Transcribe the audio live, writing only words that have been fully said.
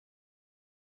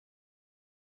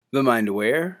The Mind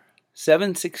Aware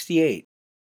 768.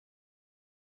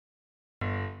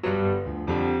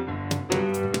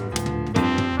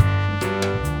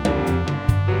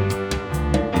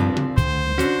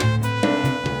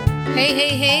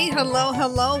 Hey,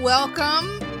 hello,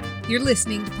 welcome. You're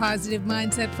listening to Positive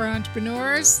Mindset for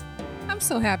Entrepreneurs. I'm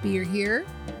so happy you're here.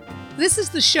 This is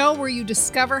the show where you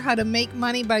discover how to make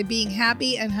money by being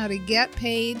happy and how to get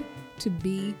paid to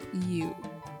be you.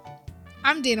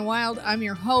 I'm Dana Wilde, I'm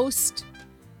your host,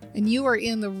 and you are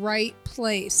in the right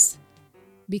place.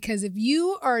 Because if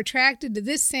you are attracted to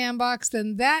this sandbox,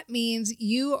 then that means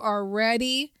you are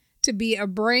ready to be a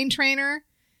brain trainer.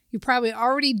 You're probably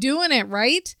already doing it,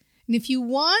 right? And if you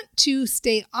want to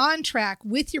stay on track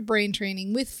with your brain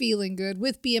training, with feeling good,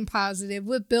 with being positive,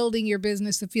 with building your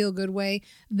business the feel-good way,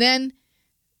 then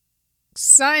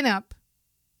sign up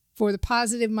for the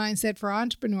Positive Mindset for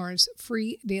Entrepreneurs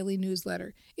free daily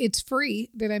newsletter. It's free.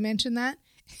 Did I mention that?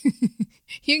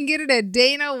 You can get it at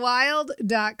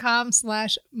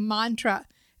danawilde.com/mantra.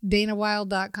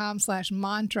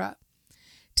 danawilde.com/mantra.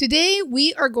 Today,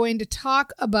 we are going to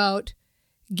talk about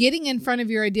getting in front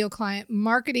of your ideal client,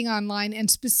 marketing online,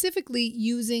 and specifically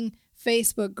using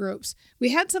Facebook groups. We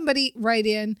had somebody write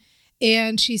in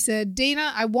and she said,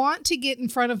 Dana, I want to get in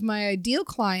front of my ideal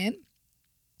client.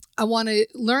 I want to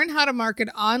learn how to market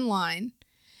online.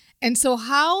 And so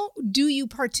how do you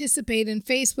participate in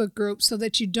Facebook groups so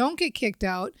that you don't get kicked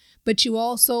out, but you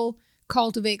also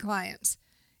cultivate clients?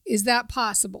 Is that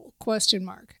possible? ?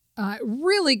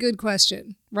 Really good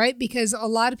question, right? Because a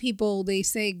lot of people, they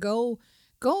say, go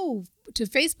to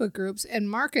Facebook groups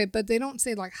and market, but they don't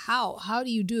say like how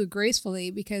do you do it gracefully?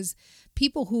 Because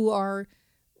people who are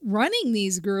running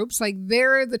these groups, like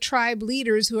they're the tribe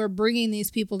leaders who are bringing these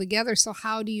people together. So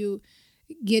how do you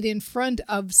get in front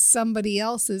of somebody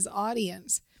else's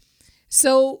audience?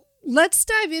 So let's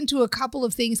dive into a couple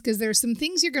of things because there's some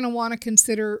things you're going to want to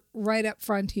consider right up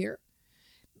front here,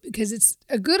 because it's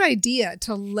a good idea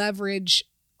to leverage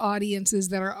audiences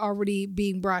that are already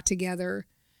being brought together.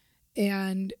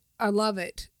 And I love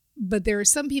it. But there are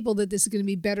some people that this is going to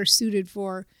be better suited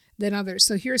for than others.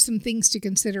 So here are some things to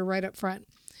consider right up front.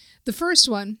 The first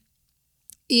one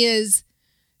is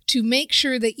to make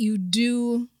sure that you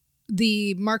do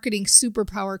the Marketing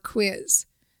Superpower quiz.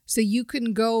 So you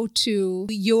can go to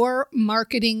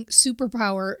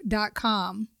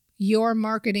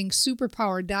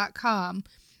yourmarketingsuperpower.com,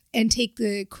 and take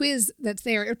the quiz that's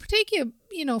there. It'll take you,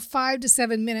 5 to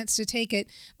 7 minutes to take it.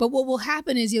 But what will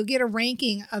happen is you'll get a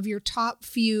ranking of your top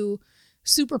few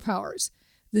superpowers,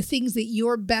 the things that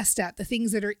you're best at, the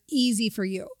things that are easy for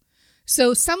you.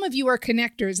 So some of you are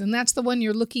connectors, and that's the one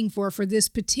you're looking for this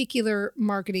particular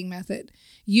marketing method.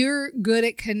 You're good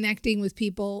at connecting with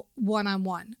people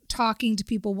one-on-one, talking to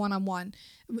people one-on-one.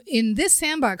 In this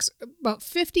sandbox, about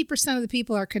 50% of the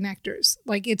people are connectors.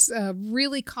 Like it's a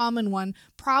really common one,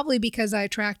 probably because I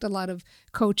attract a lot of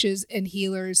coaches and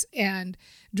healers and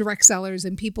direct sellers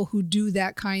and people who do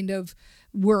that kind of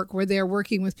work where they're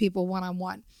working with people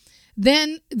one-on-one.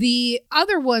 Then the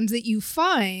other ones that you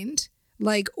find,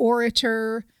 like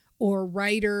orator or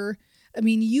writer,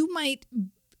 you might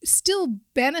still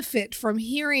benefit from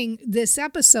hearing this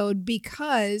episode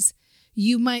because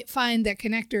you might find that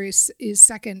connector is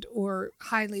second or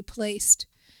highly placed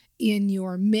in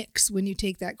your mix when you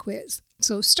take that quiz.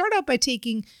 So start out by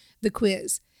taking the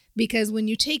quiz, because when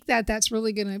you take that, that's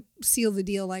really going to seal the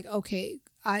deal. Like, okay,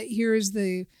 here's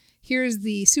the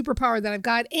superpower that I've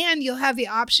got, and you'll have the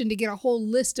option to get a whole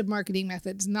list of marketing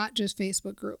methods, not just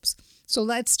Facebook groups. So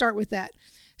let's start with that.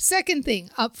 Second thing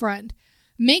up front,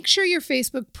 make sure your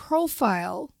Facebook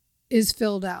profile is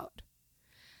filled out.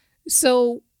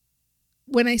 So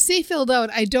when I say filled out,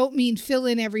 I don't mean fill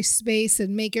in every space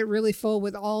and make it really full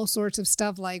with all sorts of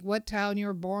stuff like what town you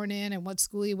were born in and what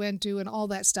school you went to and all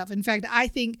that stuff. In fact, I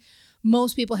think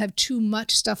most people have too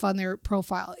much stuff on their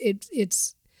profile.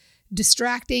 It's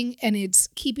distracting, and it's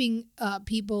keeping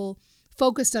people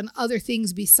focused on other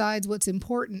things besides what's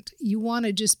important. You want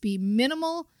to just be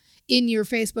minimal in your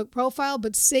Facebook profile,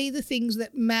 but say the things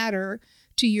that matter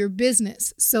to your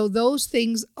business. So those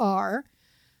things are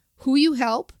who you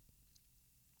help,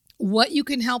 what you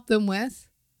can help them with,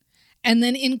 and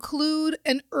then include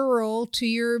an URL to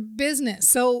your business.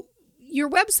 So your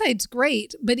website's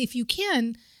great, but if you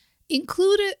can,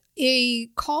 include a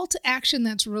call to action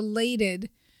that's related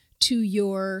to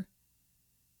your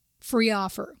free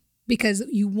offer, because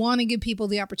you want to give people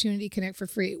the opportunity to connect for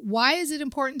free. Why is it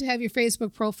important to have your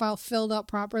Facebook profile filled out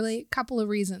properly? A couple of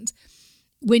reasons.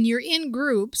 When you're in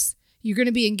groups, you're going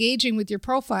to be engaging with your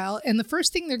profile, and the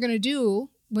first thing they're going to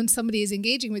do when somebody is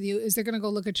engaging with you is they're going to go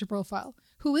look at your profile.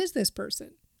 Who is this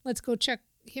person? Let's go check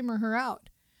him or her out.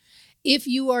 If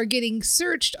you are getting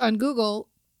searched on Google,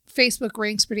 Facebook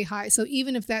ranks pretty high. So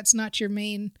even if that's not your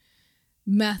main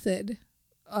method,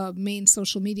 main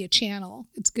social media channel,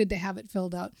 it's good to have it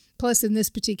filled out. Plus, in this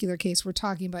particular case, we're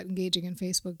talking about engaging in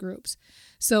Facebook groups.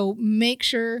 So make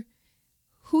sure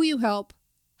who you help,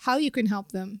 how you can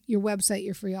help them, your website,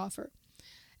 your free offer.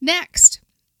 Next,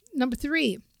 number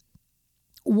 3,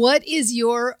 what is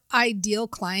your ideal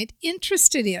client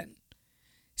interested in?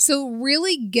 So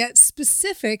really get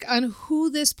specific on who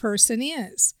this person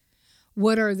is.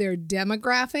 What are their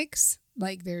demographics,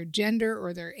 like their gender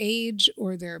or their age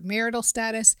or their marital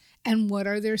status, and what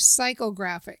are their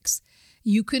psychographics?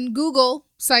 You can Google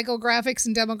psychographics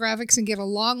and demographics and get a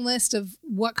long list of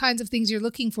what kinds of things you're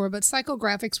looking for, but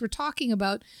psychographics, we're talking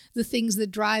about the things that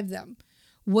drive them.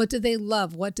 What do they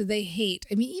love? What do they hate?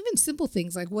 I mean, even simple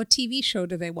things like what TV show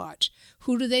do they watch?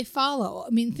 Who do they follow?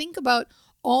 I mean, think about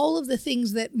all of the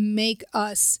things that make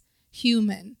us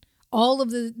human, all of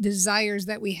the desires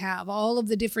that we have, all of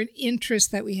the different interests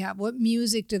that we have. What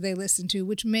music do they listen to?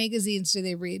 Which magazines do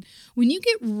they read? When you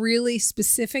get really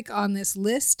specific on this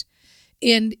list,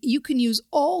 and you can use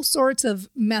all sorts of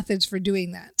methods for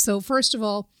doing that. So first of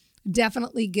all,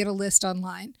 definitely get a list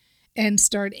online and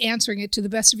start answering it to the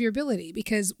best of your ability,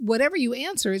 because whatever you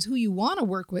answer is who you want to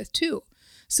work with too.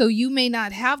 So you may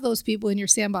not have those people in your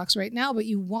sandbox right now, but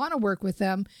you want to work with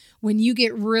them. When you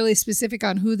get really specific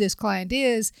on who this client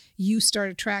is, you start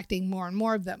attracting more and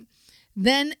more of them.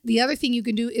 Then the other thing you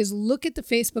can do is look at the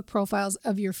Facebook profiles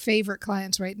of your favorite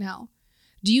clients right now.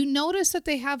 Do you notice that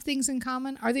they have things in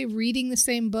common? Are they reading the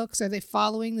same books? Are they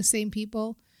following the same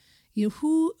people? You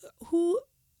know, who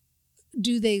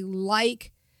do they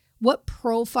like? What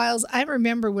profiles? I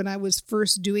remember when I was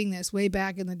first doing this way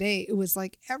back in the day, it was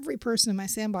like every person in my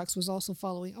sandbox was also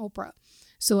following Oprah.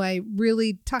 So I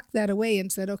really tucked that away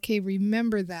and said, okay,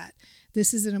 remember that.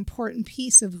 This is an important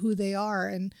piece of who they are.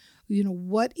 And, you know,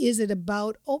 what is it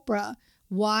about Oprah?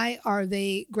 Why are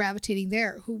they gravitating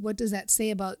there? What does that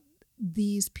say about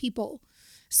these people?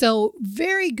 So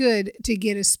very good to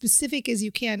get as specific as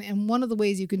you can. And one of the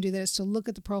ways you can do that is to look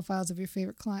at the profiles of your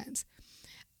favorite clients.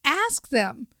 Ask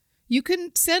them. You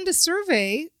can send a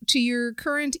survey to your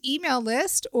current email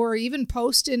list or even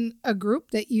post in a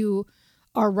group that you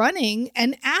are running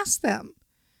and ask them.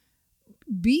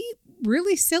 Be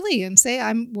really silly and say,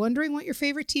 I'm wondering what your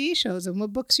favorite TV shows and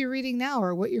what books you're reading now,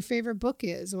 or what your favorite book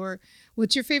is, or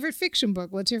what's your favorite fiction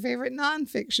book? What's your favorite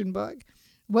nonfiction book?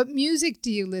 What music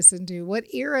do you listen to? What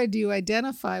era do you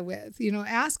identify with? You know,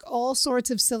 ask all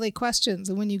sorts of silly questions.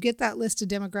 And when you get that list of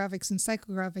demographics and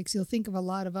psychographics, you'll think of a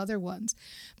lot of other ones.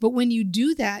 But when you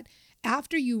do that,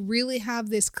 after you really have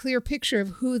this clear picture of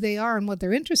who they are and what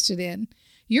they're interested in,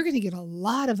 you're going to get a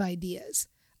lot of ideas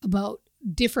about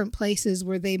different places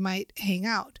where they might hang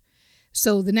out.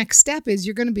 So the next step is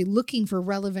you're going to be looking for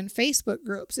relevant Facebook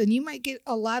groups, and you might get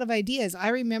a lot of ideas. I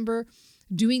remember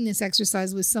doing this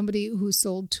exercise with somebody who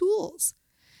sold tools.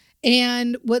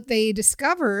 And what they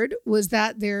discovered was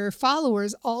that their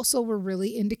followers also were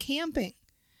really into camping.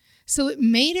 So it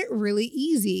made it really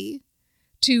easy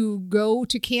to go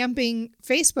to camping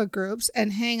Facebook groups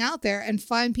and hang out there and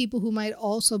find people who might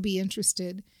also be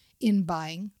interested in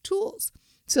buying tools.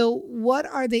 So what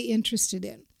are they interested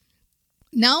in?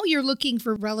 Now you're looking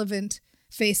for relevant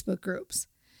Facebook groups.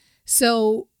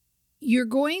 So you're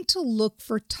going to look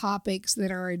for topics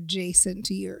that are adjacent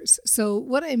to yours. So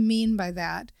what I mean by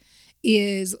that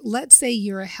is, let's say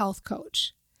you're a health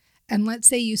coach, and let's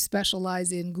say you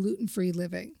specialize in gluten-free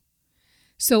living.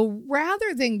 So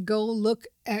rather than go look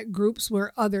at groups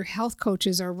where other health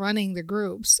coaches are running the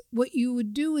groups, what you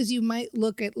would do is you might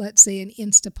look at, let's say, an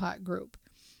Instapot group,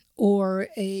 or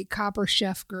a Copper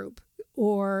Chef group,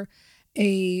 or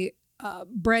a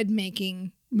bread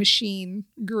making machine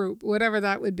group, whatever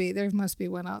that would be. There must be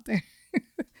one out there.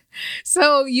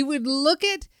 So you would look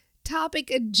at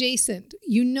topic adjacent.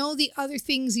 You know the other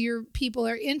things your people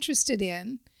are interested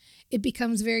in. It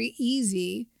becomes very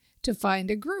easy to find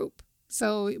a group.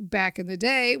 So back in the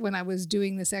day when I was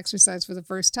doing this exercise for the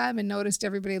first time and noticed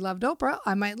everybody loved Oprah,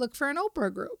 I might look for an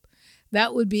Oprah group.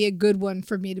 That would be a good one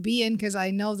for me to be in, because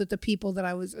I know that the people that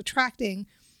I was attracting,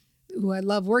 who I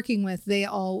love working with, they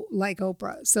all like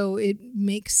Oprah. So it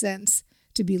makes sense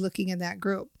to be looking in that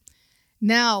group.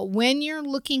 Now, when you're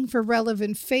looking for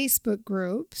relevant Facebook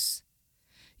groups,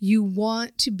 you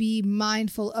want to be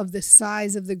mindful of the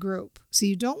size of the group. So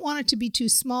you don't want it to be too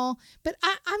small, but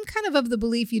I'm kind of the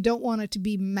belief you don't want it to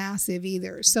be massive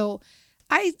either. So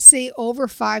I'd say over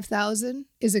 5,000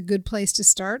 is a good place to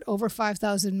start, over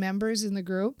 5,000 members in the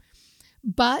group.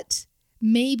 But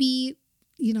maybe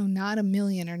not 1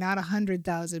 million or not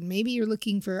 100,000. Maybe you're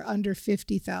looking for under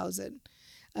 50,000.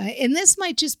 And this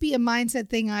might just be a mindset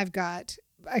thing I've got.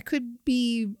 I could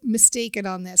be mistaken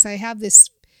on this. I have this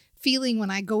feeling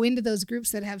when I go into those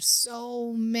groups that have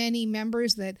so many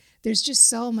members that there's just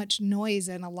so much noise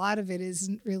and a lot of it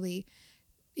isn't really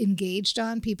engaged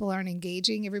on. People aren't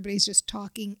engaging. Everybody's just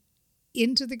talking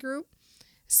into the group.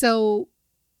 So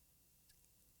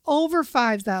over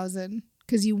 5,000,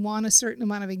 because you want a certain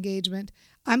amount of engagement.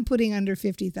 I'm putting under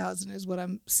 50,000 is what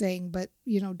I'm saying, but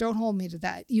don't hold me to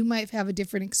that. You might have a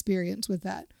different experience with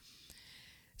that.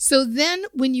 So then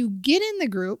when you get in the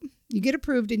group, you get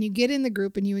approved and you get in the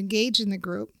group and you engage in the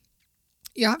group,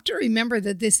 you have to remember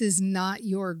that this is not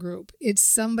your group. It's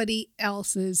somebody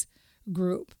else's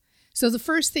group. So the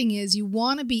first thing is you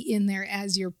want to be in there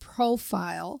as your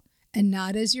profile and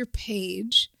not as your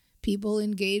page. People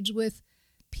engage with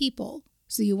people.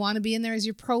 So you want to be in there as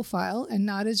your profile and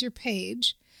not as your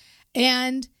page.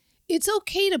 And it's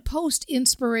okay to post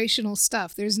inspirational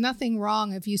stuff. There's nothing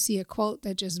wrong if you see a quote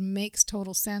that just makes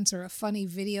total sense or a funny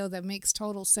video that makes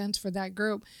total sense for that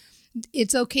group.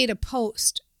 It's okay to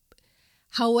post.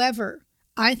 However,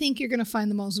 I think you're going to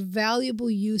find the most valuable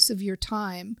use of your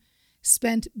time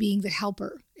spent being the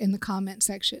helper in the comment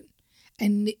section.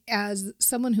 And as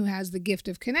someone who has the gift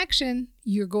of connection,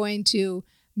 you're going to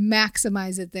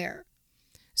maximize it there.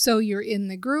 So you're in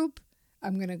the group.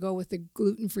 I'm going to go with the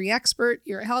gluten-free expert.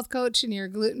 You're a health coach and you're a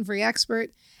gluten-free expert.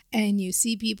 And you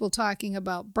see people talking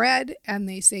about bread and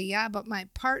they say, yeah, but my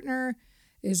partner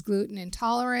is gluten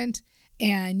intolerant.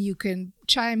 And you can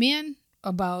chime in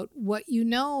about what you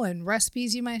know and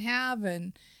recipes you might have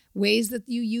and ways that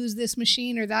you use this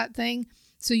machine or that thing.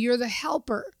 So you're the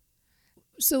helper.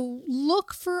 So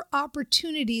look for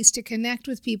opportunities to connect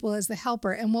with people as the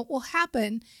helper. And what will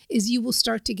happen is you will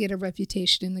start to get a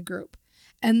reputation in the group.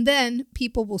 And then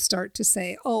people will start to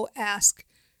say, oh, ask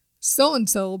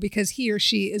so-and-so because he or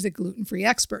she is a gluten-free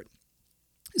expert.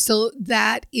 So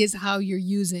that is how you're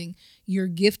using your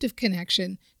gift of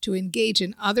connection to engage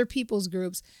in other people's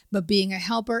groups, but being a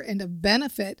helper and a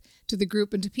benefit to the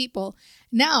group and to people.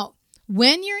 Now,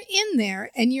 when you're in there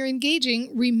and you're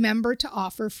engaging, remember to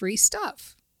offer free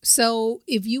stuff. So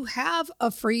if you have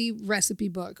a free recipe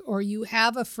book or you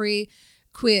have a free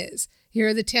quiz, here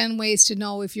are the 10 ways to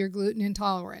know if you're gluten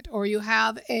intolerant, or you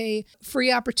have a free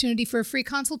opportunity for a free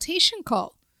consultation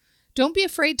call. Don't be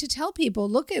afraid to tell people,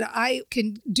 look, I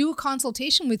can do a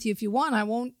consultation with you if you want. I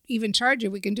won't even charge you.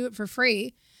 We can do it for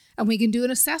free and we can do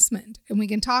an assessment and we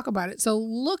can talk about it. So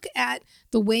look at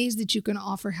the ways that you can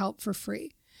offer help for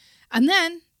free. And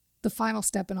then the final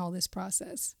step in all this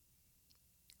process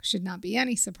should not be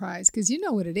any surprise because you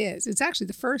know what it is. It's actually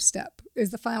the first step is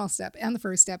the final step and the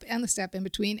first step and the step in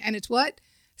between. And it's what?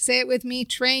 Say it with me,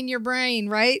 train your brain,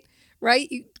 right? Right?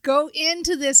 You go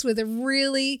into this with a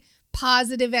really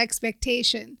positive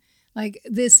expectation. Like,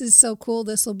 this is so cool.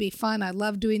 This will be fun. I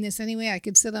love doing this anyway. I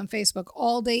could sit on Facebook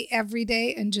all day, every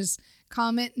day and just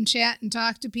comment and chat and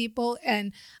talk to people.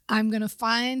 And I'm going to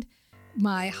find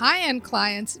my high-end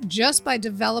clients just by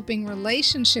developing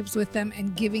relationships with them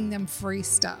and giving them free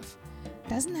stuff.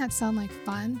 Doesn't that sound like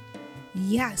fun?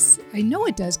 Yes, I know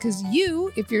it does, because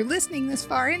you, if you're listening this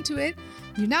far into it,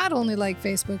 you not only like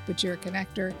Facebook, but you're a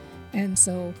connector. And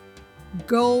so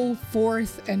go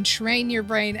forth and train your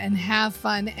brain and have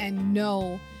fun and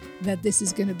know that this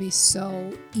is going to be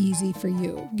so easy for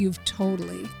you. You've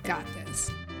totally got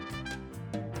this.